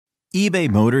eBay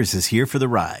Motors is here for the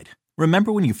ride.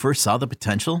 Remember when you first saw the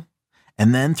potential?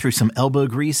 And then through some elbow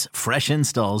grease, fresh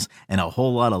installs, and a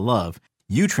whole lot of love,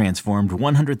 you transformed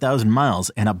 100,000 miles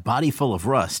and a body full of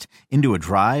rust into a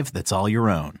drive that's all your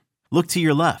own. Look to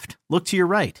your left. Look to your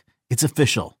right. It's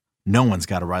official. No one's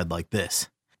got a ride like this.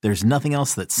 There's nothing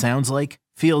else that sounds like,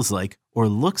 feels like, or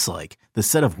looks like the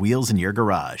set of wheels in your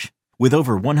garage. With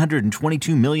over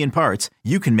 122 million parts,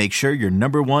 you can make sure your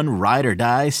number one ride or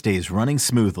die stays running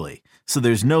smoothly. So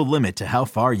there's no limit to how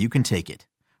far you can take it.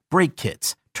 Brake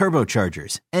kits,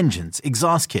 turbochargers, engines,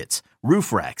 exhaust kits,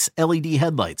 roof racks, LED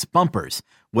headlights, bumpers,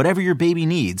 whatever your baby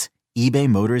needs, eBay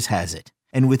Motors has it.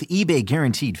 And with eBay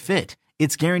Guaranteed Fit,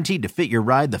 it's guaranteed to fit your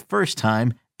ride the first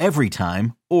time, every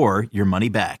time, or your money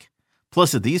back.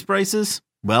 Plus at these prices,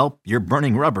 well, you're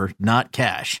burning rubber, not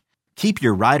cash. Keep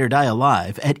your ride or die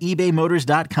alive at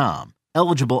ebaymotors.com.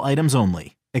 Eligible items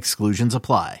only. Exclusions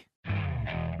apply.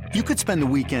 You could spend the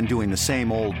weekend doing the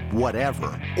same old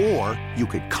whatever, or you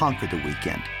could conquer the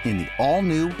weekend in the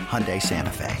all-new Hyundai Santa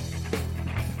Fe.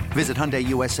 Visit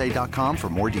HyundaiUSA.com for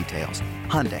more details.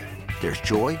 Hyundai, there's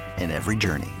joy in every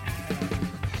journey.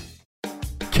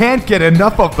 Can't get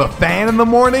enough of the Fan in the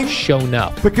morning? Shown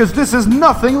up. Because this is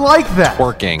nothing like that.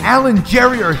 Working. Al and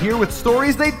Jerry are here with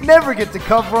stories they'd never get to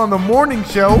cover on the morning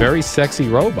show. Very sexy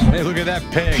robot. Hey, look at that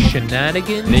pig.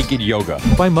 Shenanigans. Naked yoga.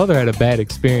 My mother had a bad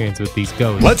experience with these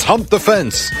ghosts. Let's hump the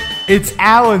fence. It's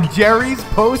Al and Jerry's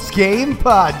post-game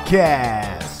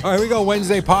podcast. All right, here we go.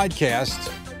 Wednesday podcast,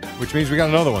 which means we got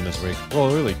another one this week.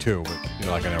 Well, really two, but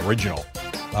like an original.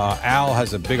 Al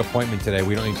has a big appointment today.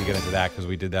 We don't need to get into that because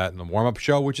we did that in the warm-up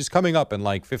show, which is coming up in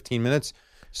like 15 minutes.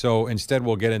 So instead,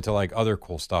 we'll get into like other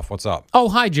cool stuff. What's up? Oh,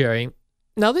 hi, Jerry.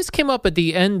 Now, this came up at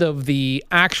the end of the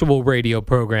actual radio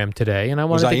program today, and I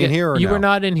wanted to get... in here or You no? were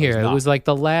not in here. It was like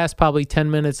the last probably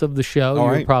 10 minutes of the show. All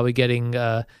You right. were probably getting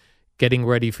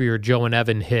ready for your Joe and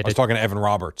Evan hit I was at talking to Evan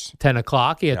Roberts. 10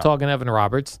 o'clock. Yeah, talking to Evan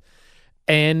Roberts.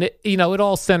 And, you know, it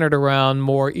all centered around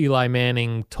more Eli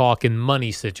Manning talking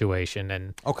money situation.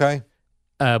 And Okay.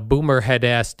 Boomer had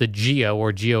asked Gio,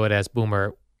 or Gio had asked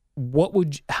Boomer,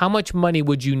 how much money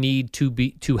would you need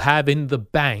to have in the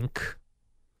bank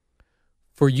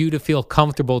for you to feel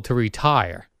comfortable to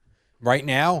retire? Right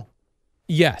now?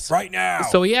 Yes. Right now.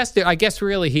 So he asked it, I guess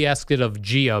really he asked it of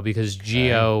Gio because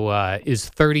Gio is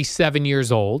 37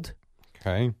 years old.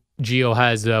 Okay. Gio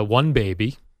has one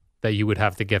baby that you would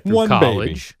have to get through One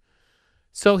college. baby.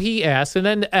 So he asked, and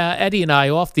then Eddie and I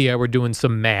off the air were doing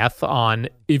some math on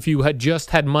if you had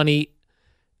just had money,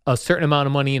 a certain amount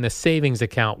of money in a savings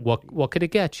account, what could it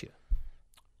get you?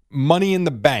 Money in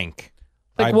the bank.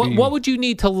 Like what would you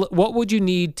need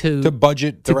to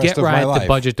budget the to rest get of my right life? to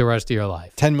budget the rest of your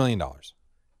life? $10 million.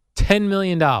 $10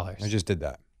 million. I just did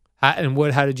that.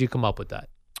 How did you come up with that?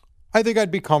 I think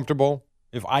I'd be comfortable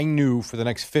if I knew for the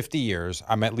next 50 years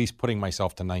I'm at least putting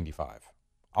myself to 95.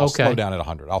 I'll Okay. slow down at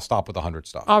 100. I'll stop with 100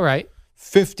 stuff. All right.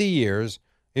 50 years,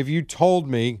 if you told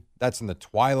me that's in the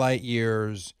twilight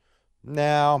years,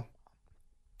 now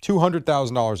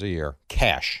 $200,000 a year,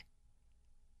 cash.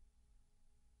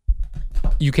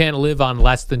 You can't live on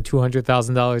less than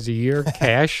 $200,000 a year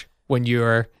cash when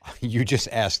you're You just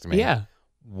asked me. Yeah.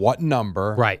 What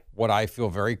number Right. would I feel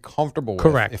very comfortable with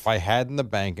Correct. if I had in the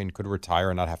bank and could retire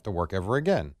and not have to work ever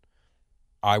again?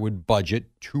 I would budget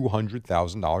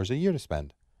 $200,000 a year to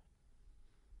spend.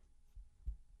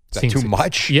 Is that Seems- too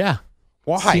much? Yeah.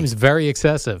 Why? Seems very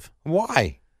excessive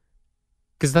Why?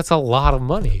 because that's a lot of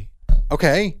money.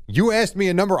 Okay, you asked me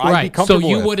a number I'd be Right. So comfortable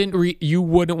you with.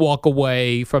 wouldn't walk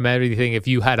away from everything if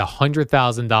you had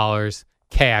 $100,000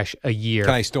 cash a year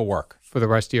Can I still work? for the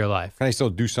rest of your life. Can I still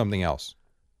do something else?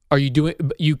 Are you doing?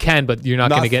 You can, but you're not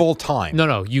going to get full time.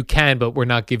 No, you can, but we're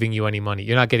not giving you any money.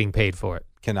 You're not getting paid for it.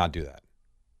 Cannot do that.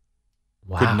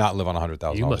 Wow. Could not live on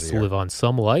 $100,000 You a must year. live on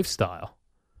some lifestyle.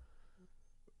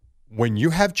 When you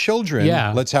have children,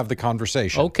 Yeah. let's have the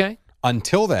conversation. Okay.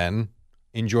 Until then,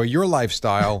 enjoy your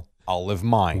lifestyle. I'll live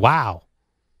mine. Wow.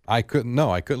 I couldn't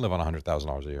live on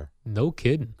 $100,000 a year. No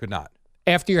kidding. Could not.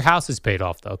 After your house is paid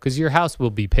off, though, because your house will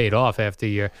be paid off after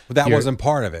your. But that your- wasn't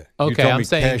part of it. You Okay, told I'm me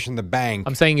saying- cash in the bank.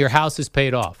 I'm saying your house is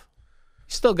paid off.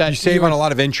 You still got. you save on a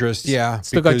lot of interest, yeah.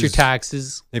 Still got your because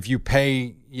taxes. If you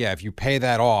pay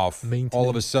that off, all of a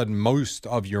Maintenance. sudden most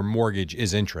of your mortgage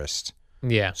is interest.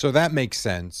 Yeah. So that makes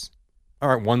sense. All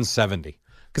right, 170.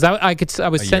 Because I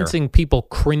was A year. sensing people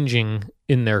cringing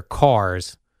in their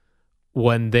cars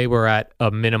when they were at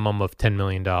a minimum of $10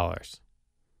 million.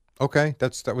 Okay,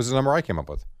 that was the number I came up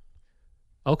with.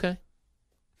 Okay.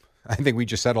 I think we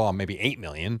just settled on maybe 8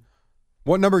 million.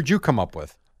 What number did you come up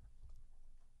with?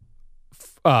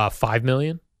 5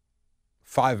 million.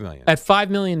 5 million. At $5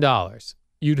 million,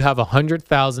 you'd have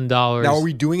 $100,000. Now, are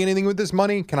we doing anything with this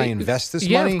money? Can I invest this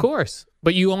money? Yeah, of course.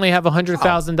 But you only have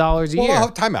 $100,000 a year. Well,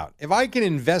 time out. If I can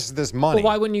invest this money,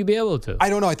 Well, why wouldn't you be able to? I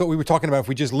don't know. I thought we were talking about if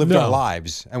we just lived No. our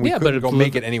lives and we Yeah, couldn't but go if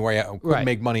make live- it anywhere, couldn't Right.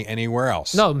 make money anywhere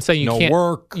else. No, I'm saying you no can't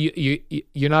work.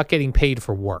 You're not getting paid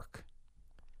for work.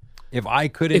 If I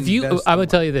could If you, invest I the would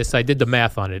tell you this. I did the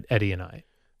math on it, Eddie and I.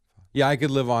 Yeah, I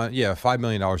could live on. Yeah, $5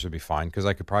 million would be fine because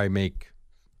I could probably make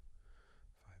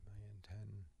 5 million, 10.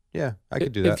 Yeah, I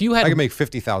could do that. If you had- I could make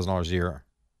 $50,000 a year.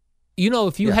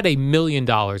 If you Yeah. had $1 million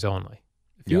only,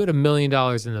 if you Yeah. had $1 million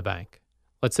in the bank,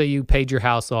 let's say you paid your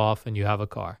house off and you have a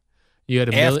car, you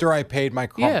had After I paid my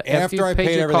car, Yeah, after you after I paid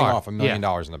paid your everything car. off, $1 million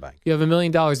Yeah. in the bank. you have $1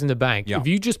 million in the bank. Yeah. If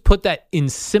you just put that in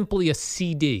simply a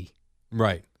CD,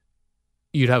 Right.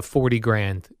 you'd have 40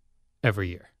 grand every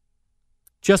year,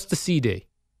 just the CD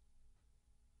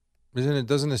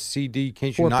Doesn't a CD,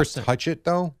 can't you not 4%. touch it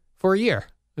though? for a year.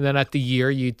 And then at the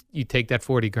year, you take that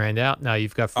 40 grand out. Now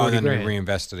you've got 40 And then grand. you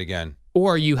reinvest it again.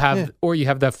 Or you have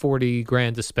Yeah. that 40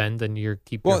 grand to spend and you're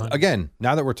keep your Well, 100. again,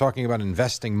 now that we're talking about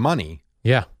investing money,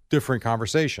 Yeah. different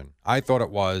conversation. I thought it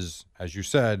was, as you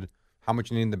said, how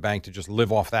much you need in the bank to just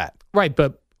live off that. Right,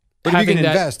 but But if you having can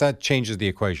that, invest, that changes the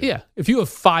equation. Yeah, if you have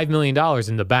 $5 million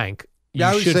in the bank, you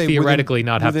Yeah, I would should say theoretically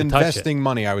not have with to touch investing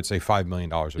money, I would say $5 million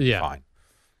would be Yeah. fine.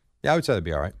 Yeah, I would say that'd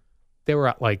be all right. it. They were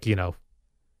at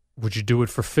would you do it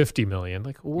for $50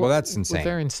 million? Well, that's insane.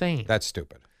 They're insane. That's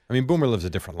stupid. I mean, Boomer lives a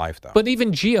different life, though. But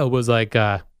even Gio was like,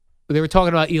 they were talking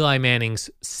about Eli Manning's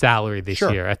salary this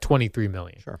Sure. year at $23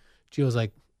 million. Sure. Gio was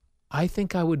like, I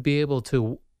think I would be able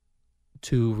to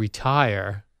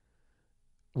retire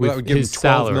Well, with that would give him his $12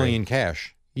 salary. million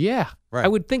cash. Yeah, Right. I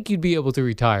would think you'd be able to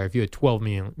retire if you had 12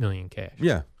 million cash.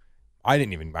 Yeah. I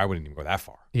wouldn't even go that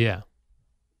far. Yeah.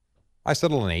 I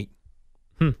settled on 8.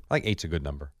 Hmm. I think 8's a good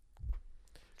number.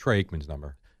 Troy Aikman's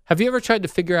number. Have you ever tried to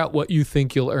figure out what you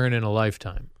think you'll earn in a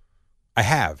lifetime? I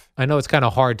have. I know it's kind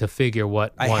of hard to figure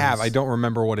what I one's- have. I don't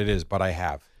remember what it is, but I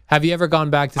have. Have you ever gone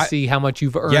back to I- see how much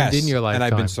you've earned Yes, in your lifetime?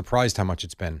 and I've been surprised how much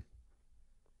it's been.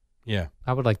 Yeah.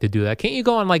 I would like to do that. Can't you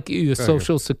go on the ahead.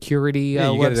 Social Security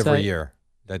Yeah, you website? get it every year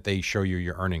that they show you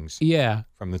your earnings Yeah.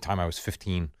 from the time I was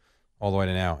 15 all the way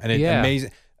to now. And it's Yeah.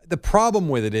 amazing. The problem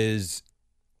with it is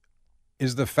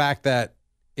the fact that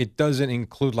it doesn't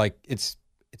include it's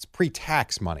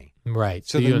pre-tax money. Right.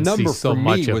 So you the don't see number so for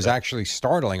much me of was it. actually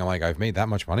startling. I'm like, I've made that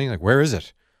much money. Like, where is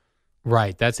it?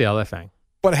 Right. That's the other thing.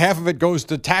 But half of it goes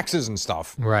to taxes and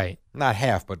stuff. Right. Not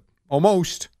half, but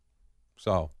almost.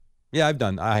 So, yeah,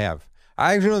 I have.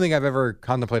 I actually don't think I've ever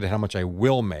contemplated how much I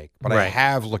will make, but I Right.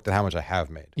 have looked at how much I have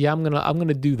made. Yeah, I'm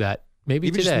gonna do that. Maybe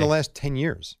Even today. just in the last 10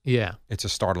 years, Yeah. it's a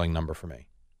startling number for me.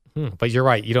 But you're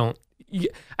right. You don't.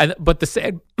 But the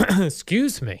sad.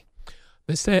 Excuse me.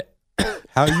 The sad.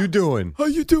 How you doing? How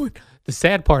you doing? The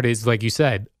sad part is, like you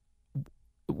said,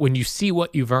 when you see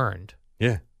what you've earned,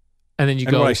 Yeah. and then you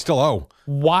And go, what I still owe.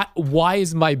 why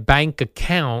is my bank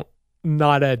account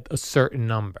not at a certain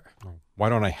number? Why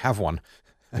don't I have one?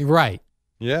 Right.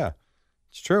 Yeah,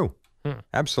 it's true. Hmm.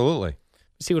 Absolutely.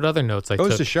 See what other notes I Goes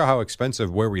took. to show how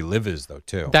expensive where we live is, though,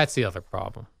 too. That's the other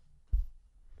problem.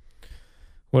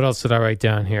 What else did I write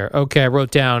down here? Okay, I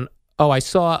wrote down. I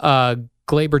saw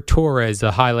Gleyber Torres,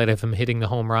 a highlight of him hitting the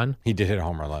home run, He did hit a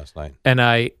home run last night. and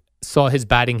I saw his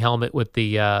batting helmet with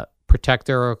the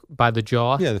protector by the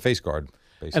jaw. Yeah, the face guard.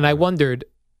 Basically. And I wondered,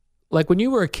 like when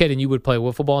you were a kid and you would play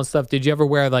wiffle ball and stuff, did you ever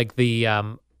wear like the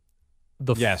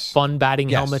Yes. fun batting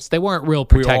Yes. helmets? They weren't real We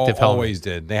protective helmets. always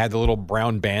did. They had the little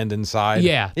brown band inside.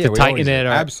 Yeah, to we tighten always it did. or-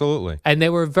 Absolutely. And they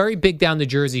were very big down the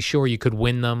Jersey Shore. You could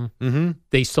win them. Mm-hmm.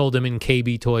 They sold them in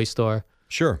KB Toy Store.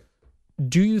 Sure.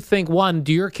 Do you think,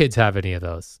 do your kids have any of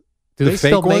those? Do The they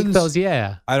still fake make ones? those?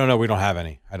 Yeah. I don't know. We don't have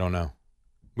any. I don't know.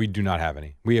 We do not have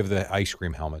any. We have the ice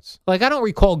cream helmets. Like I don't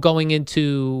recall going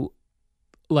into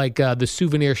like the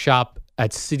souvenir shop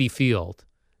at City Field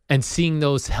and seeing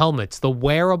those helmets, the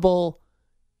wearable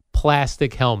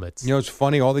plastic helmets. You know, it's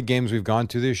funny. All the games we've gone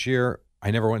to this year,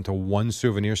 I never went to one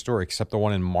souvenir store except the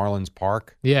one in Marlins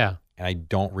Park, Yeah. and I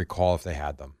don't recall if they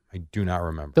had them. I do not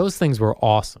remember. Those things were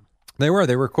awesome. They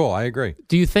were cool. I agree.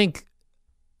 Do you think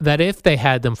that if they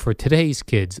had them for today's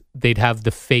kids, they'd have the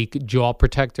fake jaw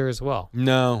protector as well?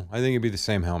 No, I think it'd be the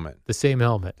same helmet. The same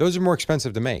helmet. Those are more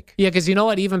expensive to make. Yeah, because you know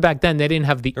what? Even back then, they didn't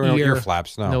have the There were no ear ear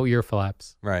flaps. No. No ear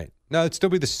flaps. Right. No, it'd still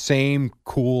be the same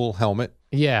cool helmet.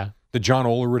 Yeah. The John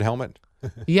Olerud helmet.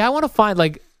 Yeah, I want to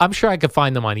find, I'm sure I could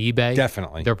find them on eBay.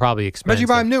 Definitely. They're probably expensive.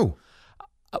 Imagine you buy them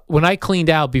new. When I cleaned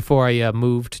out before I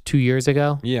moved 2 years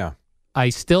ago, Yeah. I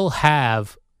still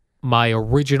have my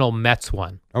original Mets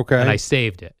one. Okay. And I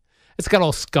saved it. It's got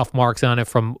all scuff marks on it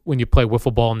from when you play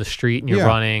wiffle ball in the street and you're Yeah.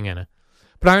 running.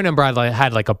 But I remember I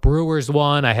had like a Brewers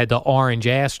one. I had the Orange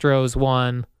Astros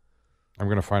one. I'm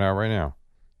going to find out right now.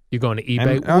 You're going to eBay.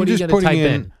 And I'm what are you just going to putting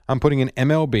type in. I'm putting in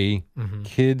MLB Mhm.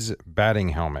 kids batting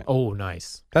helmet. Oh,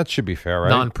 nice. That should be fair, right?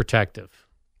 Non-protective.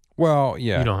 Well,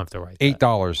 yeah. You don't have to write that.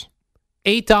 $8.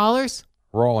 $8?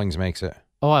 Rawlings makes it.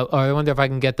 Oh, I wonder if I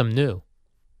can get them new.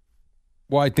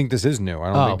 Well, I think this is new. I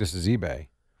don't Oh. think this is eBay.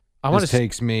 I want This to.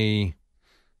 takes me.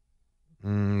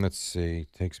 Let's see.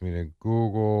 Takes me to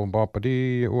Google.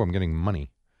 Oh, I'm getting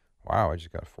money. Wow, I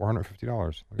just got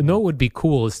 $450. You know what would be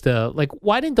cool is to like.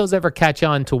 Why didn't those ever catch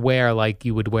on to wear like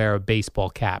you would wear a baseball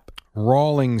cap?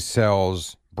 Rawlings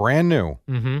sells brand new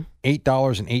Mm-hmm.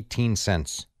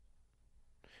 $8.18.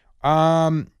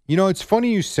 It's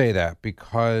funny you say that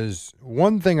because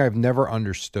one thing I've never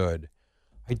understood,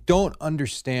 I don't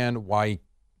understand why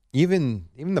even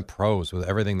the pros with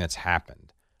everything that's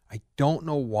happened, I don't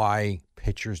know why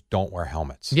pitchers don't wear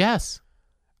helmets. Yes.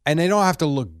 And they don't have to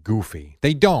look goofy.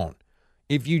 They don't.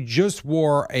 If you just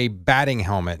wore a batting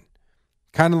helmet,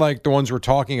 kind of like the ones we're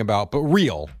talking about, but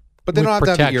real, but they With don't have to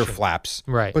have the ear protection. flaps.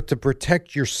 Right. But to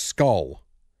protect your skull.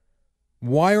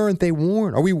 Why aren't they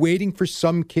worn? Are we waiting for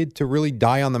some kid to really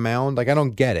die on the mound? Like, I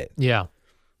don't get it. Yeah.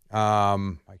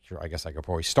 I guess I could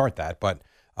probably start that. But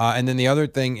and then the other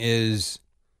thing is,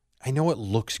 I know it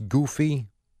looks goofy,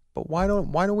 but why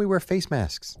don't we wear face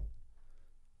masks?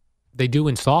 They do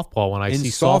in softball when I In see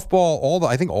softball,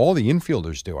 I think all the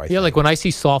infielders do. I think. like when I see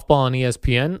softball on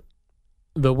ESPN,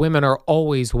 the women are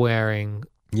always wearing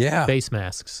face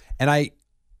masks. And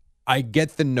I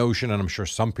get the notion, and I'm sure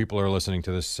some people are listening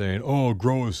to this saying, "Oh,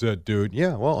 gross, that dude."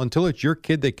 Yeah, well, until it's your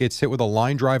kid that gets hit with a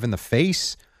line drive in the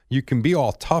face, you can be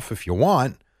all tough if you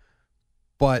want,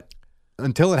 but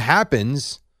until it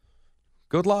happens,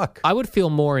 good luck. I would feel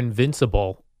more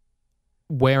invincible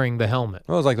wearing the helmet.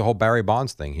 Well, it was like the whole Barry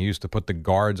Bonds thing. He used to put the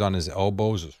guards on his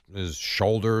elbows, his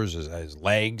shoulders, his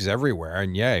legs, everywhere,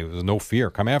 and there was no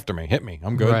fear. Come after me, hit me,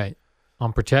 I'm good. Right.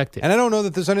 I'm protected. And I don't know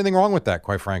that there's anything wrong with that,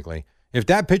 quite frankly. If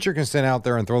that pitcher can stand out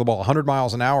there and throw the ball 100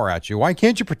 miles an hour at you, why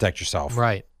can't you protect yourself?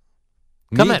 Right.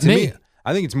 Come at To me.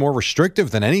 I think it's more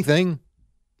restrictive than anything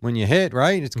when you hit,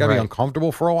 right? It's got to be Right.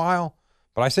 uncomfortable for a while.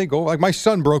 But I say go. Like my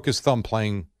son broke his thumb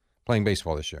playing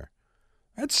baseball this year.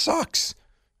 That sucks.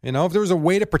 If there was a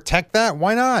way to protect that,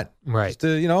 why not? Right. Just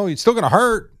to, it's still going to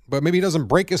hurt, but maybe he doesn't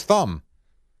break his thumb.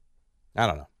 I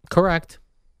don't know. Correct.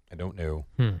 I don't know.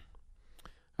 All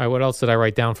right. What else did I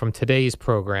write down from today's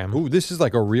program? Ooh, this is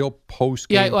like a real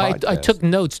post-game I podcast. took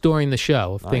notes during the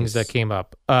show of things Nice. that came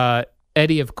up.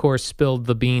 Eddie, of course, spilled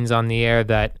the beans on the air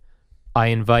that I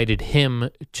invited him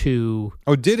to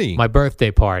Oh, did he? my birthday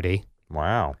party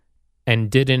Wow. and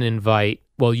didn't invite.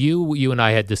 Well, you and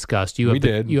I had discussed. You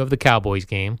did. have the Cowboys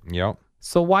game. Yep.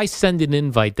 So why send an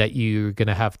invite that you're going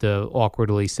to have to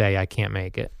awkwardly say I can't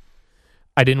make it?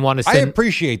 I didn't want to I send.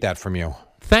 appreciate that from you.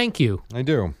 Thank you. I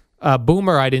do.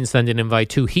 Boomer, I didn't send an invite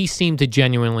to. He seemed to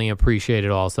genuinely appreciate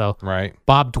it also. Right.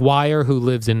 Bob Dwyer, who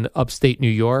lives in upstate New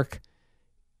York,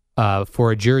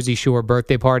 for a Jersey Shore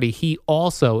birthday party, he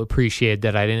also appreciated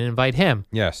that I didn't invite him.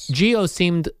 Yes. Gio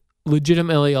seemed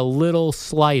legitimately a little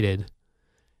slighted.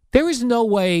 There is no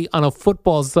way on a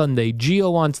football Sunday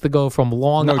Gio wants to go from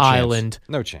Long No chance. Island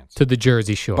No chance. to the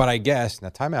Jersey Shore. But I guess, now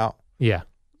time out. Yeah.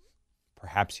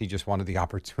 Perhaps he just wanted the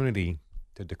opportunity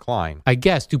to decline. I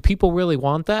guess. Do people really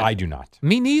want that? I do not.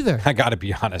 Me neither. I got to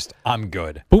be honest. I'm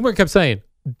good. Boomer kept saying,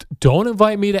 don't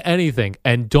invite me to anything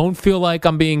and don't feel like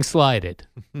I'm being slighted.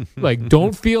 Like,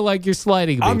 don't feel like you're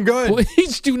sliding me. I'm good.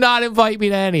 Please do not invite me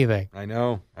to anything. I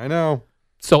know.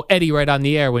 So Eddie, right on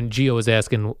the air when Gio was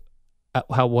asking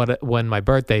when my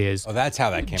birthday is, Oh, that's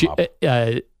how that came up.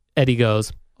 Eddie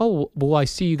goes, "Oh, well, I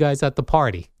see you guys at the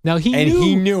party." Now he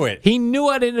knew it. He knew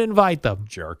I didn't invite them.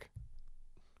 Jerk.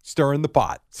 Stirring the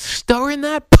pot. Stirring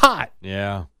that pot.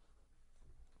 Yeah.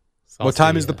 So What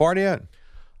time is the party at?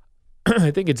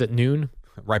 I think it's at noon.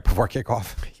 Right before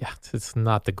kickoff. Yeah, it's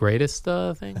not the greatest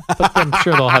thing, but I'm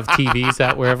sure they'll have TVs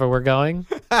at wherever we're going.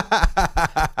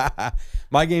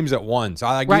 My game's at 1. So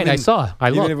I Right, I saw. I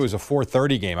even looked. if it was a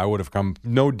 4:30 game, I would have come.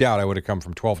 No doubt, I would have come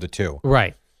from 12 to 2.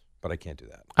 Right. But I can't do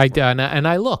that.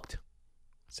 I looked. I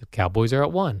said Cowboys are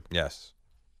at 1. Yes.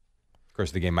 Of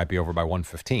course, the game might be over by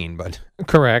 1:15, but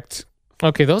Correct.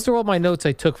 Okay, those are all my notes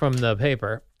I took from the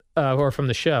paper or from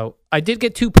the show. I did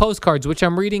get 2 postcards, which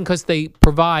I'm reading because they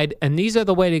provide, and these are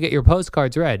the way to get your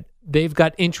postcards read. They've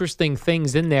got interesting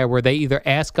things in there where they either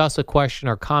ask us a question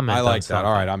or comment. I on like that. something.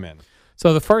 All right, I'm in.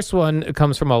 So the first one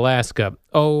comes from Alaska.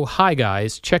 Oh, hi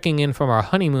guys, checking in from our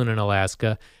honeymoon in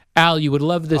Alaska. Al, you would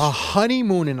love this. A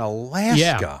honeymoon in Alaska.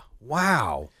 Yeah.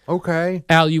 Wow. Okay.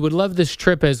 Al, you would love this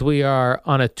trip as we are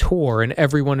on a tour and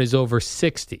everyone is over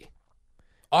 60.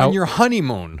 On your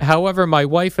honeymoon. However, my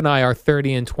wife and I are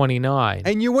 30 and 29.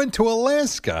 And you went to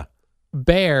Alaska.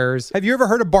 Bears, Have you ever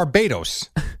heard of Barbados?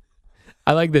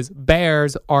 I like this.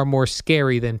 Bears are more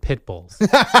scary than pit bulls.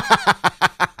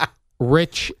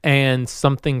 Rich and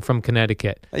something from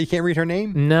Connecticut. You can't read her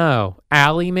name? No.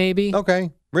 Allie, maybe? Okay.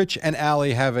 Rich and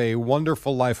Allie have a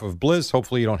wonderful life of bliss.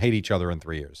 Hopefully you don't hate each other in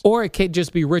 3 years. Or it could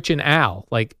just be Rich and Al.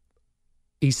 Like,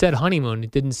 he said honeymoon. It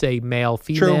didn't say male,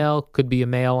 female. Could be a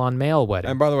male on male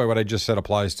wedding. And by the way, what I just said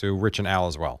applies to Rich and Al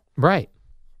as well. Right.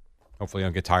 Hopefully you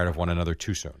don't get tired of one another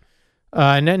too soon.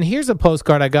 And then here's a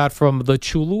postcard I got from the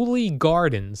Cholula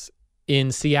Gardens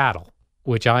in Seattle,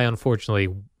 which I unfortunately,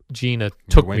 Gina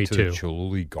took You went me to. The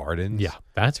Cholula Gardens? Yeah,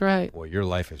 that's right. Well, your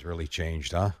life has really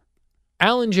changed, huh?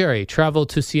 Al and Jerry traveled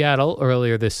to Seattle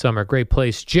earlier this summer. Great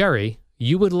place. Jerry,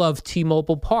 you would love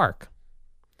T-Mobile Park.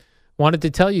 Wanted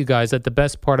to tell you guys that the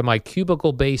best part of my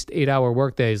cubicle-based 8-hour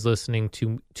workday is listening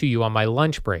to you on my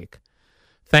lunch break.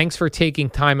 Thanks for taking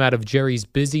time out of Jerry's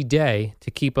busy day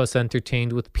to keep us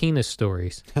entertained with penis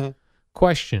stories.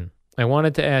 Question. I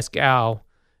wanted to ask Al,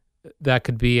 that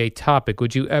could be a topic.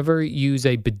 Would you ever use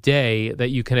a bidet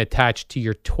that you can attach to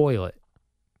your toilet?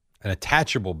 An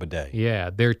attachable bidet.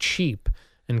 Yeah, they're cheap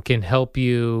and can help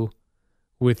you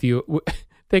with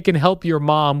they can help your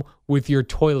mom with your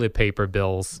toilet paper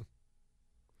bills.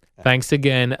 Thanks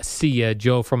again. See ya,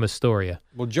 Joe from Astoria.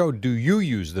 Well, Joe, do you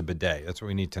use the bidet? That's what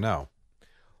we need to know.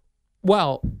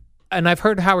 Well, and I've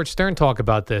heard Howard Stern talk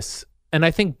about this, and I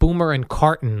think Boomer and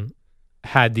Carton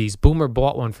had these. Boomer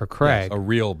bought one for Craig. Yes, a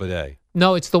real bidet.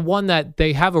 No, it's the one that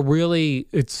they have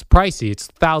it's pricey. It's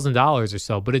 $1,000 or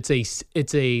so, but it's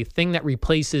a thing that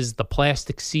replaces the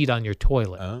plastic seat on your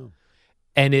toilet. Oh.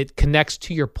 And it connects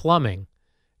to your plumbing,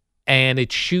 and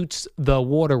it shoots the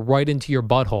water right into your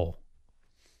butthole.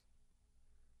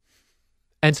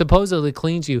 And supposedly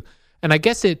cleans you. And I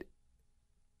guess it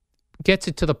gets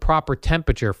it to the proper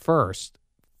temperature first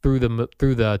through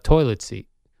the toilet seat.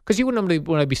 Because you wouldn't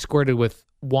want to be squirted with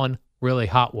one really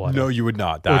hot water. No, you would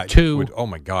not. Or two. Would, oh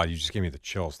my God, you just gave me the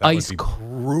chills. That Ice would be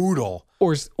brutal.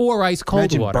 Or ice cold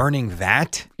Imagine water. burning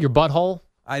that. Your butthole?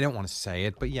 I don't want to say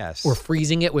it, but yes. Or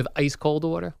freezing it with ice cold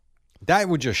water? That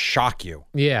would just shock you.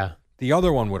 Yeah. The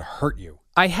other one would hurt you.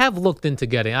 I have looked into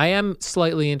getting. I am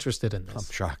slightly interested in I'm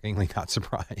this. shockingly not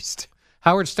surprised.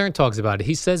 Howard Stern talks about it.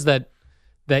 He says that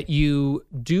you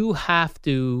do have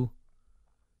to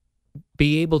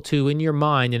be able to, in your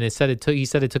mind, and he said it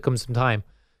took him some time,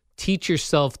 teach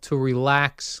yourself to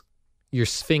relax your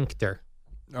sphincter.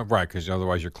 Right, because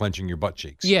otherwise you're clenching your butt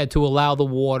cheeks. Yeah, to allow the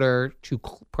water to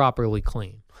properly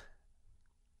clean,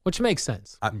 which makes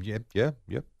sense. Yep.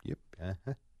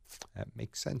 Uh-huh. That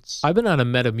makes sense. I've been on a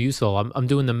Metamucil. I'm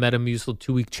doing the Metamucil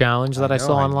 2-week challenge that I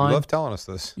saw online. You love telling us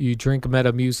this. You drink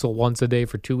Metamucil once a day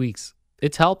for 2 weeks.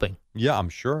 It's helping. Yeah, I'm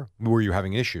sure. Were you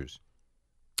having issues?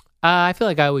 I feel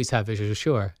like I always have issues,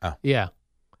 sure. Oh. Yeah.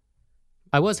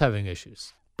 I was having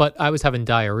issues, but I was having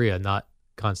diarrhea, not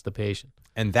constipation.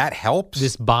 And that helps?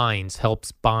 This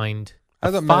helps bind I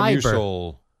the thought fiber.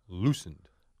 Metamucil loosened.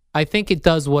 I think it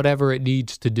does whatever it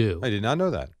needs to do. I did not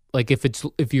know that. Like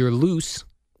if you're loose,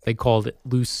 they called it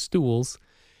loose stools,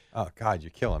 Oh, God,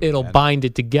 you're killing me. it'll man. bind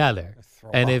it together.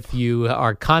 Throw And up. if you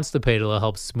are constipated, it'll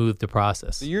help smooth the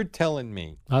process. So you're telling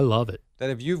me I love it. that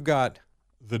if you've got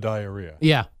the diarrhea,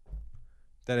 Yeah.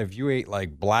 that if you ate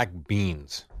like black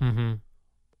beans, Mm-hmm.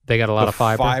 They got a lot the of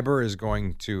fiber. fiber is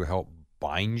going to help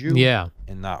bind you Yeah.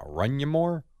 and not run you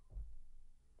more?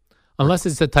 Unless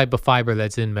it's the type of fiber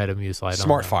that's in Metamucil. I don't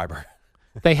Smart know. fiber.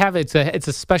 They have it's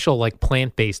a special like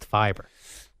plant-based fiber.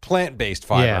 Plant-based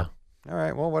fiber. Yeah. All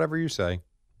right, well, whatever you say.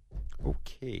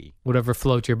 Okay. Whatever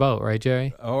floats your boat, right,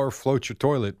 Jerry? Or float your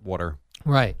toilet water.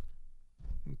 Right.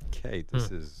 Okay,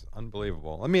 this is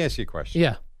unbelievable. Let me ask you a question.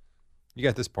 Yeah. You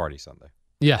got this party Sunday.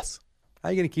 Yes. How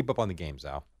are you going to keep up on the games,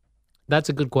 Al? That's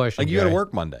a good question. Like, you got to Jerry.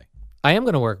 work Monday. I am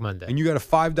going to work Monday. And you got a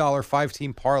 $5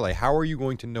 5-team parlay. How are you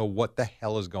going to know what the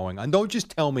hell is going on? Don't just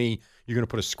tell me you're going to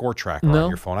put a score tracker No. on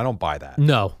your phone. I don't buy that.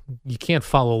 No, you can't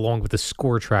follow along with the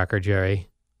score tracker, Jerry.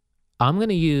 I'm going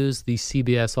to use the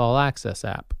CBS All Access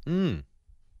app. You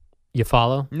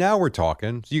follow? Now we're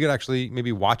talking. So you could actually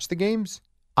maybe watch the games?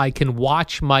 I can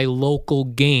watch my local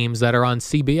games that are on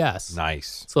CBS.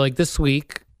 Nice. So like this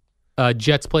week,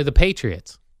 Jets play the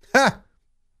Patriots. Ha!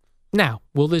 Now,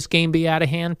 will this game be out of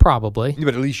hand? Probably.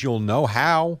 But at least you'll know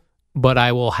how. But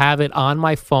I will have it on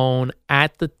my phone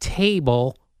at the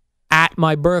table at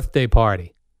my birthday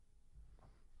party.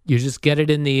 You just get it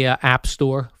in the App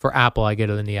Store. For Apple, I get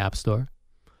it in the App Store.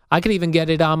 I could even get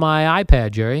it on my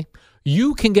iPad, Jerry.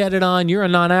 You can get it on. You're a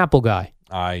non-Apple guy.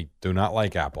 I do not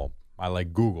like Apple. I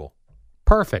like Google.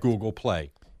 Perfect. Google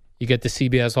Play. You get the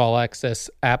CBS All Access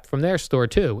app from their store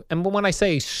too. And when I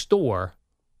say store,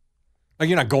 Like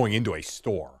you're not going into a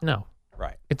store. no,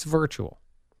 Right. it's virtual.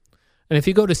 And if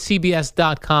you go to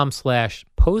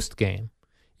cbs.com/postgame,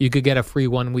 you could get a free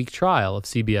 1-week trial of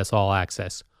CBS All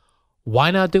Access. Why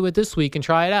not do it this week and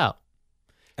try it out?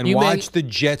 And You may- watch the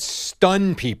Jets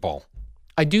stun people.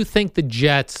 I do think the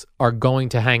Jets are going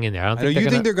to hang in there. I don't I know think you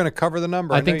think gonna, they're going to cover the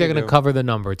number. I think they're going to cover the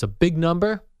number. It's a big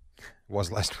number. It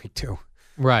was last week too.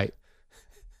 Right.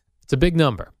 It's a big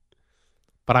number.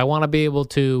 But I want to be able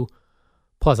to.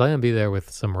 Plus, I'm going to be there with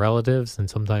some relatives, and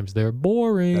sometimes they're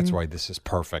boring. That's why this is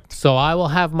perfect. So I will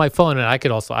have my phone, and I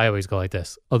always go like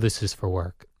this. Oh, this is for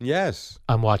work. Yes.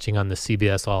 I'm watching on the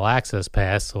CBS All Access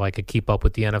Pass so I could keep up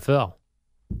with the NFL.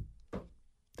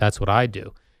 That's what I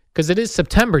do. Because it is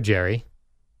September, Jerry.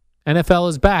 NFL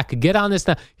is back. Get on this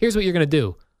now. Here's what you're going to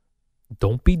do.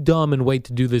 Don't be dumb and wait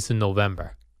to do this in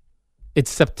November.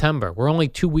 It's September. We're only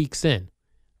 2 weeks in.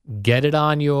 Get it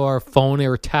on your phone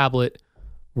or tablet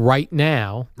right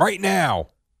now. Right now.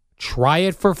 Try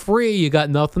it for free. You got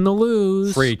nothing to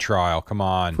lose. Free trial. Come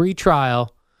on. Free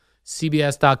trial.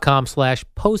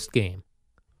 CBS.com/postgame.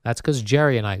 That's because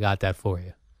Jerry and I got that for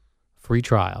you. Free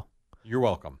trial. You're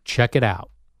welcome. Check it out.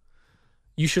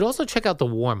 You should also check out the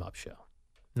warm-up show.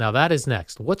 Now, that is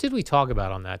next. What did we talk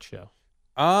about on that show?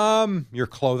 Your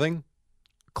clothing.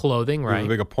 Clothing, You have right? a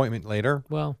big appointment later.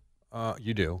 Well,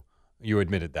 You do. You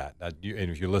admitted that. And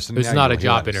if you're listening, it's now, not a you'll hear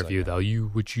job that in interview, second. though.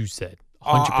 What you said.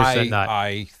 100% not.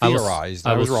 I will- theorized.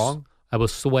 I was wrong. I will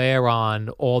swear on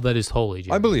all that is holy,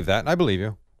 Jerry. I believe that. I believe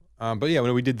you. But yeah,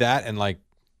 when we did that and I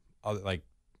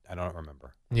don't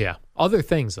remember. Yeah. Other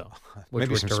things, though. Which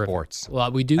Maybe were some terrific. sports.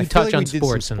 Well, we do I feel touch like on we did some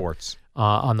sports, sports.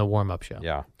 on the warm-up show.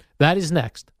 Yeah. That is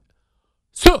next.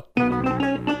 So,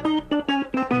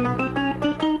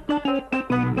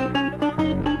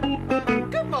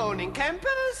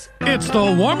 It's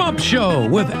the warm-up show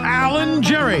with Alan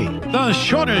Jerry, the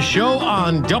shortest show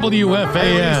on Hey,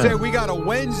 WFAN. say we got a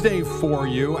Wednesday for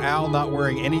you. Al not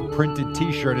wearing any printed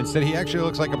T-shirt. Instead, he actually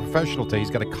looks like a professional today. He's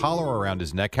got a collar around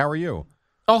his neck. How are you?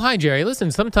 oh, hi, Jerry.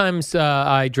 Listen, sometimes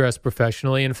I dress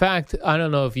professionally. In fact, I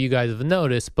don't know if you guys have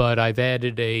noticed, but I've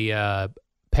added a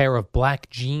pair of black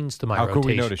jeans to my How rotation. could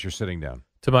we notice you're sitting down?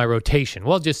 To my rotation.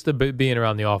 Well, just being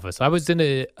around the office. I was in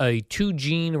a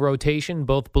 2-jean rotation,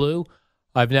 both blue.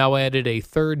 I've now added a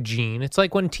third jean. It's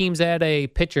like when teams add a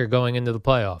pitcher going into the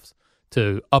playoffs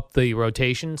to up the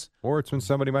rotations. Or it's when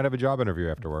somebody might have a job interview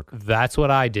after work. That's what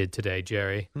I did today,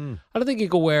 Jerry. I don't think you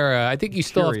could wear I think you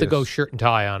still have to go Curious. shirt and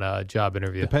tie on a job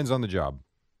interview. Depends on the job.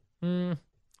 Mm,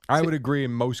 I would agree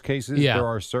in most cases. Yeah. There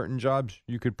are certain jobs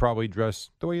you could probably dress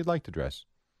the way you'd like to dress.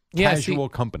 yeah, Casual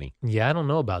company. yeah, I don't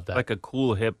know about that. Like a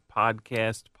cool hip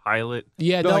podcast pilot.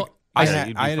 yeah, No, no, like, I Yeah, had,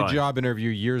 you'd be I had a fine. job interview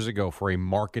years ago for a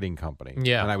marketing company.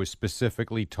 Yeah. And I was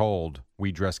specifically told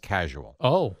we dress casual.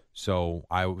 oh, So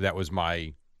that was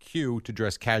my cue to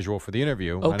dress casual for the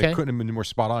interview. And Okay. it couldn't have been more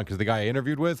spot on because the guy I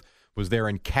interviewed with was there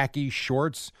in khaki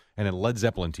shorts and a Led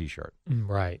Zeppelin T-shirt.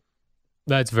 right.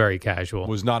 That's very casual.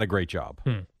 Was not a great job.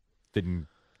 Hmm. Didn't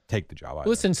take the job either.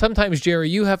 Listen, sometimes, Jerry,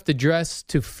 you have to dress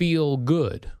to feel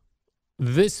good.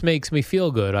 This makes me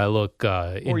feel good. I look in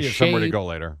or you have shape somewhere to go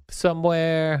later.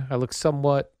 somewhere. I look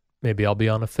somewhat. Maybe I'll be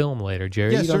on a film later,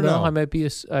 Jerry. Yes you don't or know. no? I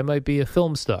might be a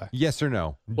film star. Yes or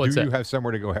no? What's do that? you have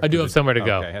somewhere to go? I do have somewhere to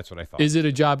go. Okay, that's what I thought. Is it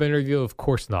a job interview? Of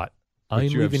course not. I But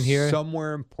ain't you have leaving here.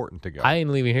 somewhere important to go. I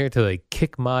ain't leaving here till they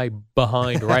kick my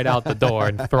behind right out the door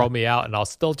and throw me out, and I'll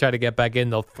still try to get back in.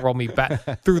 They'll throw me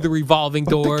back through the revolving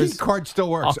But the doors. key card still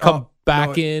works. I'll come Oh, back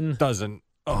no, it in. Doesn't.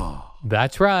 Oh,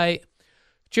 That's right.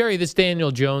 Jerry, this Daniel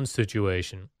Jones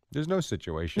situation. there's no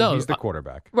situation. No, He's the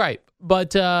quarterback. Right.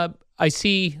 But I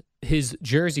see his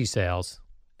jersey sales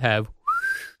have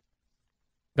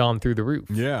gone through the roof,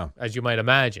 Yeah, as you might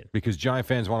imagine. because Giant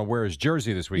fans want to wear his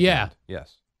jersey this weekend. Yeah.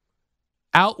 Yes.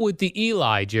 Out with the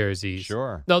Eli jerseys.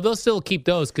 Sure. No, they'll still keep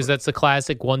those because that's the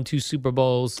classic 1-2 Super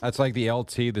Bowls. That's like the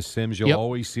LT, the Sims. You'll Yep.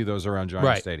 always see those around Giant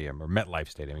Right. Stadium or MetLife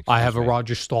Stadium. I have a excuse me.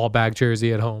 Roger Staubach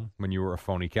jersey at home. When you were a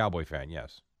phony Cowboy fan,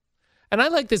 yes. And I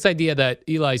like this idea that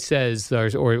Eli says, or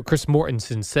Chris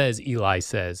Mortensen says, Eli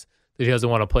says that he doesn't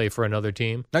want to play for another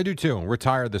team. I do too.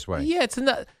 Retired this way. Yeah, it's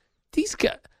not. These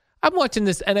guys. I'm watching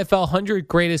this NFL 100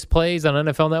 greatest plays on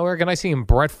NFL Network, and I see him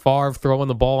Brett Favre throwing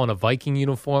the ball in a Viking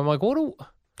uniform. Like, what?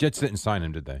 Jets didn't sign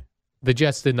him, did they? The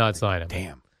Jets did not sign him.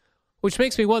 Damn. Which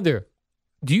makes me wonder,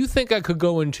 do you think I could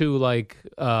go into like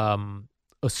a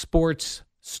sports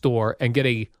store and get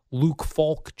a Luke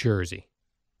Falk jersey?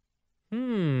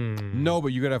 No, but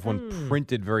you could have one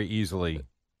printed very easily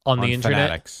On the internet?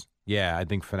 Fanatics. Yeah, I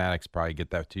think Fanatics probably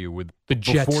get that to you with The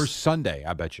before Jets- Sunday.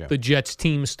 I bet you. The Jets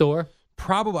team store?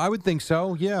 Probably, I would think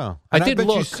so. Yeah, I and did bet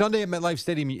you look. Sunday at MetLife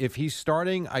Stadium. If he's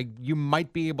starting, you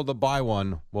might be able to buy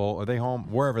one. Well, are they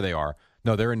home? Wherever they are.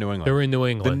 No, they're in New England. They're in New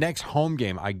The England. next home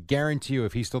game, I guarantee you,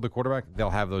 if he's still the quarterback, they'll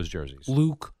have those jerseys.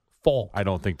 Luke Falk. I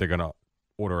don't think they're going to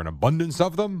order an abundance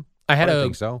of them. I had but to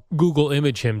think so. Google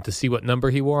image him to see what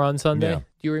number he wore on Sunday. Yeah. Do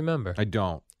you remember? I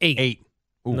don't. 8. 8.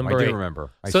 Ooh, Number I do 8.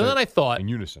 remember. So said then I thought in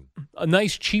unison. a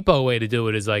nice cheapo way to do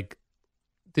it is like,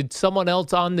 did someone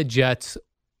else on the Jets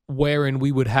wherein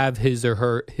we would have his or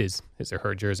her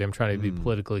jersey? I'm trying to be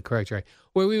politically correct, right?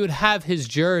 Where we would have his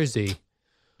jersey.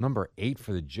 Number 8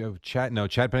 for the Chad. No,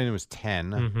 Chad Pennington was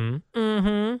 10. Mm-hmm.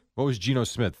 Mm-hmm. What was Geno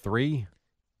Smith? 3,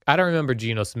 I don't remember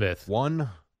Geno Smith. 1,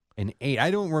 and 8.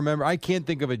 I don't remember. I can't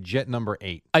think of a Jet number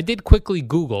 8. I did quickly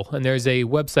Google, and there's a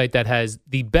website that has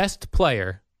the best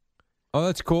player Oh,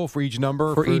 that's cool for each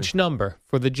number. for each number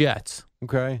for the Jets.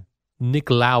 Okay, Nick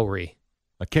Lowry.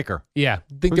 a kicker. Yeah,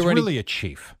 think Who's there are really a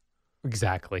chief.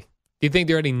 exactly. Do you think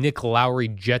there are any Nick Lowry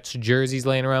Jets jerseys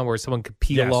laying around where someone could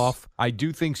peel Yes. off? I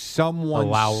do think someone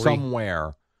Lowry.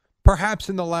 somewhere, perhaps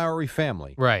in the Lowry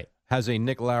family, Right. has a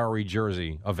Nick Lowry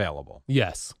jersey available.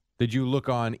 Yes. Did you look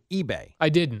on eBay? I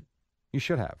didn't. You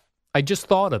should have I just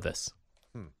thought of this.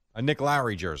 a Nick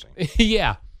Lowry jersey.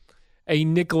 Yeah. A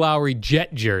Nick Lowry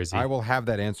Jet jersey. I will have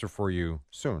that answer for you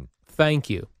soon. Thank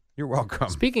you. You're welcome.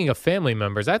 Speaking of family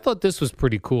members, I thought this was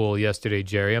pretty cool yesterday,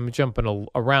 Jerry. I'm jumping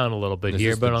around a little bit Is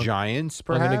here, this but the I'm Giants,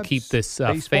 going perhaps? to keep this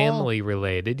Baseball? family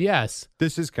related. Yes.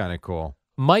 This is kind of cool.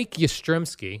 Mike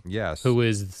Yastrzemski, Yes. who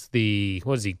is the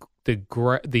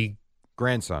the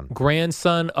Grandson.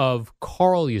 grandson of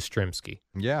Carl Yastrzemski,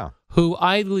 Yeah. who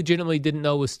I legitimately didn't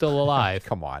know was still alive.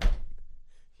 Come on.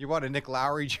 You want a Nick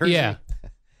Lowry jersey? Yeah.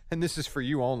 And this is for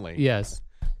you only. Yes.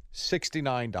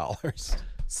 $69.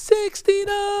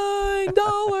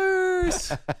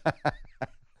 $69.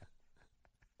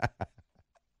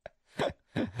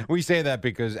 We say that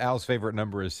because Al's favorite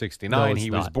number is 69. No, it's he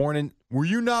was not. born in. Were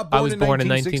you not born I was in born in 1969?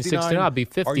 1969. I'll be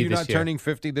 50 Are you this not year. turning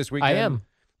 50 this weekend? I am.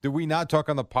 Did we not talk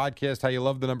on the podcast how you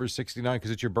love the number 69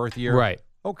 because it's your birth year? Right.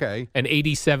 Okay. And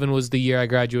 87 was the year I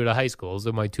graduated high school. Those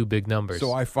are my two big numbers.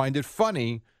 So I find it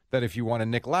funny that if you want a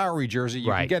Nick Lowry jersey, you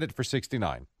can Right. get it for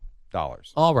 $69.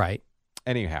 All right.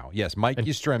 Anyhow, yes, Mike And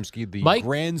Yastrzemski, the Mike-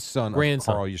 grandson of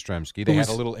grandson. Carl Yastrzemski. They Who had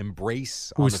was- a little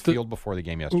embrace who on was the still- field before the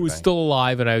game yesterday. Who was still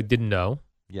alive and I didn't know.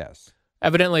 Yes.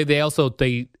 Evidently,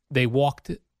 they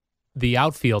walked the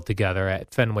outfield together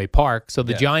at Fenway Park. So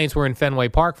the Yes. Giants were in Fenway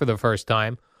Park for the first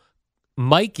time.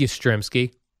 Mike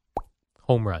Yastrzemski,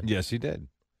 home run. Yes, he did.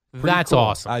 Pretty That's cool.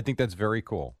 awesome. I think that's very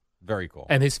cool. Very cool.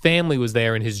 And his family was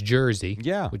there in his jersey.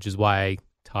 Yeah. Which is why I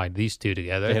tied these two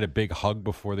together. They had a big hug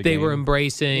before the They game. were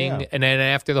embracing, Yeah. and then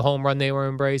after the home run, they were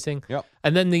embracing. Yep.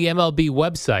 And then the MLB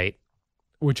website,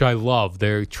 which I love,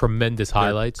 their tremendous Their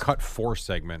highlights. Cut 4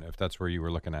 segment, if that's where you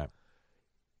were looking at.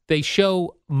 They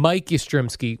show Mike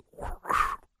Yastrzemski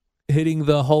hitting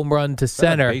the home run to Is that a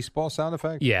center. baseball sound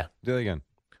effect? Yeah, Do it again.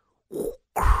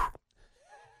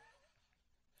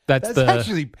 that's That's the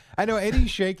actually, I know Eddie's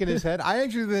shaking his head. I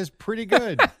actually think that's pretty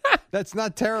good. That's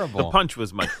not terrible. The punch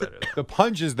was much better. The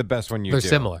punch is the best one you they're do.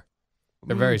 similar.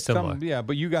 They're very Some- similar. yeah,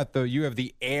 but you have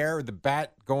the air, the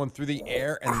bat going through the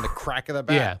air, and the crack of the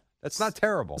bat. Yeah. That's not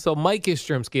terrible. So Mike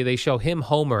Yastrzemski, they show him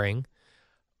homering,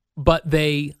 but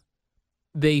they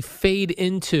fade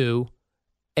into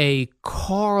a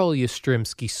Carl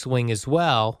Yastrzemski swing as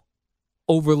well,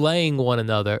 overlaying one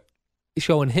another,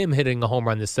 showing him hitting a home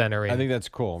run to center. I think that's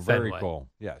cool. Very Fenway. cool.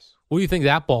 Yes. What do you think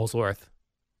that ball's worth?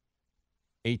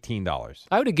 $18.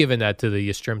 I would have given that to the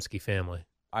Yastrzemski family.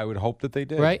 I would hope that they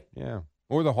did. Right? Yeah.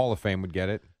 Or the Hall of Fame would get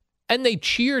it. And they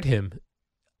cheered him,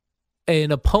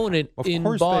 an opponent Of in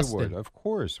course Boston. they would. Of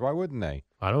course. Why wouldn't they?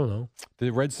 I don't know.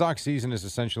 The Red Sox season is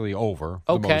essentially over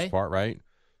for the Okay. most part, right?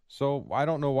 So I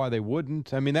don't know why they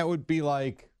wouldn't. I mean, that would be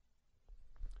like,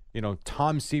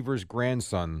 Tom Seaver's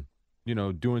grandson,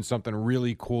 doing something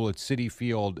really cool at Citi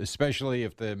Field, especially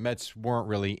if the Mets weren't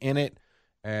really in it.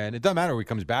 And it doesn't matter who he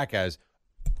comes back as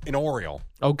an Oriole.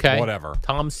 Okay. Whatever.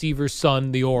 Tom Seaver's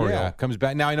son, the Oriole. Yeah, comes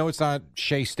back. Now, I know it's not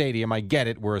Shea Stadium. I get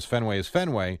it, whereas Fenway is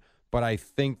Fenway. But I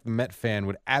think the Met fan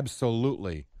would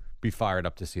absolutely be fired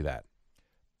up to see that.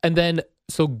 And then,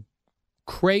 so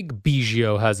Craig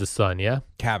Biggio has a son, yeah?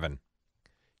 Cavan,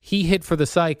 He hit for the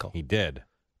cycle. he did.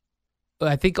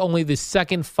 I think only the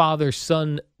second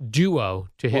father-son duo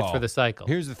to hit Well, for the cycle.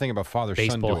 Here's the thing about father-son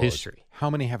Baseball duos. history. How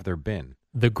many have there been?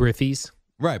 The Griffeys,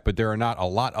 Right, but there are not a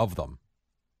lot of them.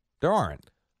 There aren't.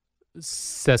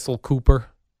 Cecil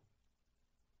Cooper.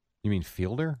 You mean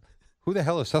Fielder? Who the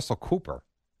hell is Cecil Cooper?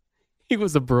 He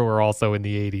was a Brewer also in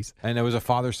the 80s. And it was a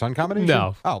father-son combination?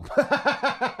 No. Oh.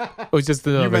 It was just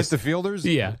the You meant the Fielders?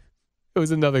 Yeah. It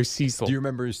was another Cecil. Do you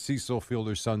remember Cecil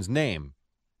Fielder's son's name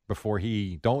before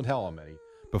he, don't tell him, Eddie,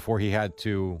 before he had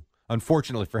to,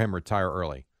 unfortunately for him, retire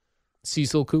early?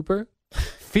 Cecil Cooper?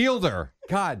 Fielder.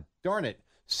 God darn it.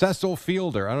 Cecil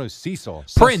Fielder. I don't know, Cecil.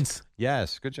 Prince.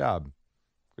 Yes, good job.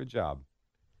 Good job.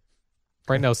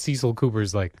 Right now, Cecil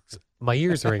Cooper's like, my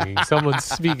ears are ringing. Someone's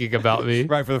speaking about me.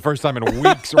 Right, for the first time in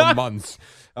weeks or months.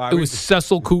 It was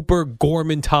Cecil Cooper,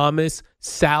 Gorman Thomas,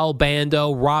 Sal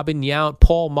Bando, Robin Yount,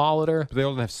 Paul Molitor. But they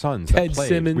all didn't have sons. Ted that played.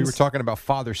 Simmons. We were talking about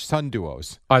father-son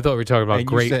duos. I thought we were talking about And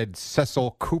great you said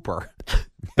Cecil Cooper.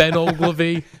 Ben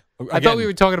Ogilvy. I thought we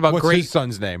were talking about what's great his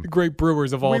son's name? great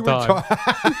brewers of all We were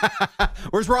time.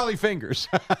 Where's Raleigh Fingers?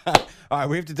 All right,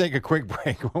 we have to take a quick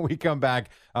break. When we come back,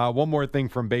 one more thing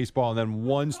from baseball, and then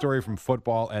one story from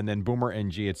football, and then Boomer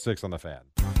and G at 6 on the Fan.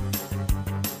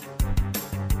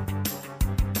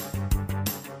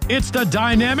 It's the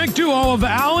dynamic duo of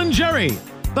Al and Jerry,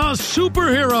 the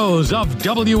superheroes of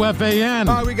WFAN.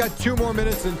 All right, we got 2 more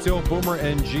minutes until Boomer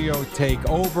and Gio take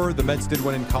over. The Mets did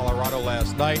win in Colorado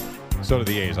last night. So did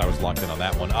the A's. I was locked in on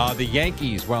that one. The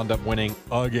Yankees wound up winning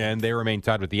again. They remain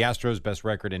tied with the Astros, best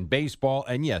record in baseball.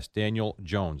 And yes, Daniel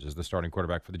Jones is the starting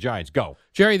quarterback for the Giants. Go.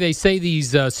 Jerry, they say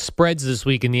these spreads this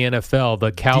week in the NFL,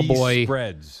 the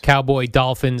Spreads. Cowboy,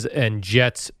 Dolphins, and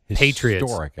Jets, Patriots.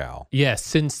 Historic, Al. Yes,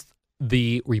 since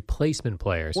the replacement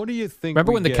players. What do you think?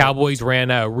 Remember we when the get- Cowboys ran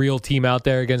a real team out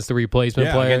there against the replacement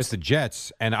Yeah, players? against the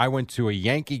Jets. And I went to a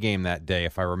Yankee game that day,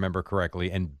 if I remember correctly,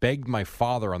 and begged my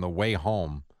father on the way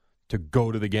home to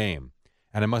go to the game.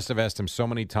 And I must have asked him so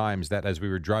many times that as we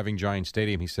were driving Giant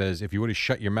Stadium, he says, if you would have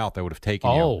shut your mouth, I would have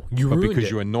taken you. Oh, you But ruined because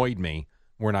it. you annoyed me,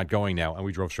 we're not going now. And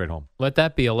we drove straight home. Let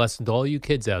that be a lesson to all you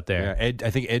kids out there. Yeah, I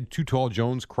think Ed Too Tall,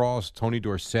 Jones Cross, Tony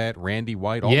Dorsett, Randy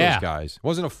White, all Yeah. those guys. It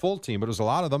wasn't a full team, but it was a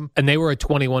lot of them. And they were a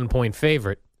 21-point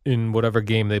favorite in whatever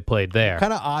game they played there. What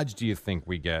kind of odds do you think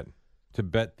we get to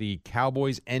bet the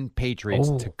Cowboys and Patriots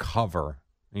Oh. to cover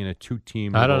in a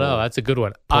 2-team? I don't know. That's a good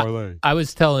one. parlay. I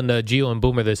was telling Gio and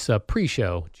Boomer this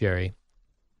pre-show, Jerry.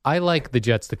 I like the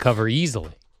Jets to cover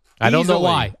easily. I don't know Easily.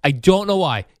 why. I don't know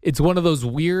why. It's one of those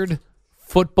weird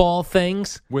football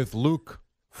things. with Luke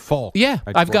Falk. Yeah,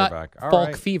 at I've got quarterback. All Falk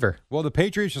right. fever. Well, the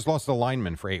Patriots just lost a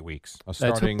lineman for 8 weeks. That's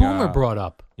what Starting, Boomer brought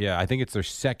up. Yeah, I think it's their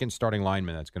second starting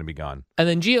lineman that's going to be gone. And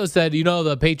then Gio said,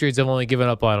 the Patriots have only given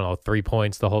up, 3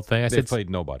 points the whole thing. I They said, played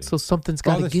nobody. so something's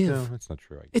Well, got to that's- give. no, that's not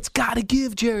true. It's got to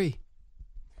give, Jerry.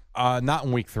 Not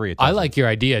in week 3. It I doesn't. like your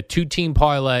idea. 2-team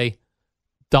parlay,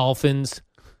 Dolphins,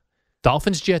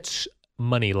 Jets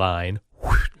money line,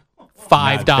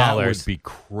 $5. That would be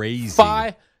crazy.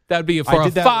 That'd be I for a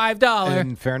did that- $5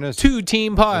 In fairness,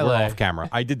 2-team we're parlay. off camera.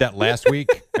 I did that last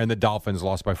week, and the Dolphins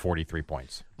lost by 43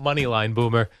 points. Money line,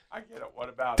 Boomer. I get it. What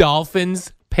about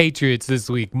Dolphins, Patriots this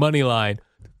week. Money line.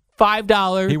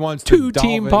 $5 He wants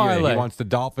 2-team the parlay. he wants the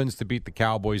Dolphins to beat the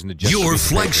Cowboys and the Jets. to Your beat the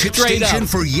flagship Patriots. Straight station up.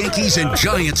 for Yankees and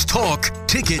Giants talk,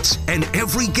 tickets, and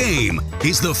every game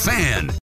is The Fan.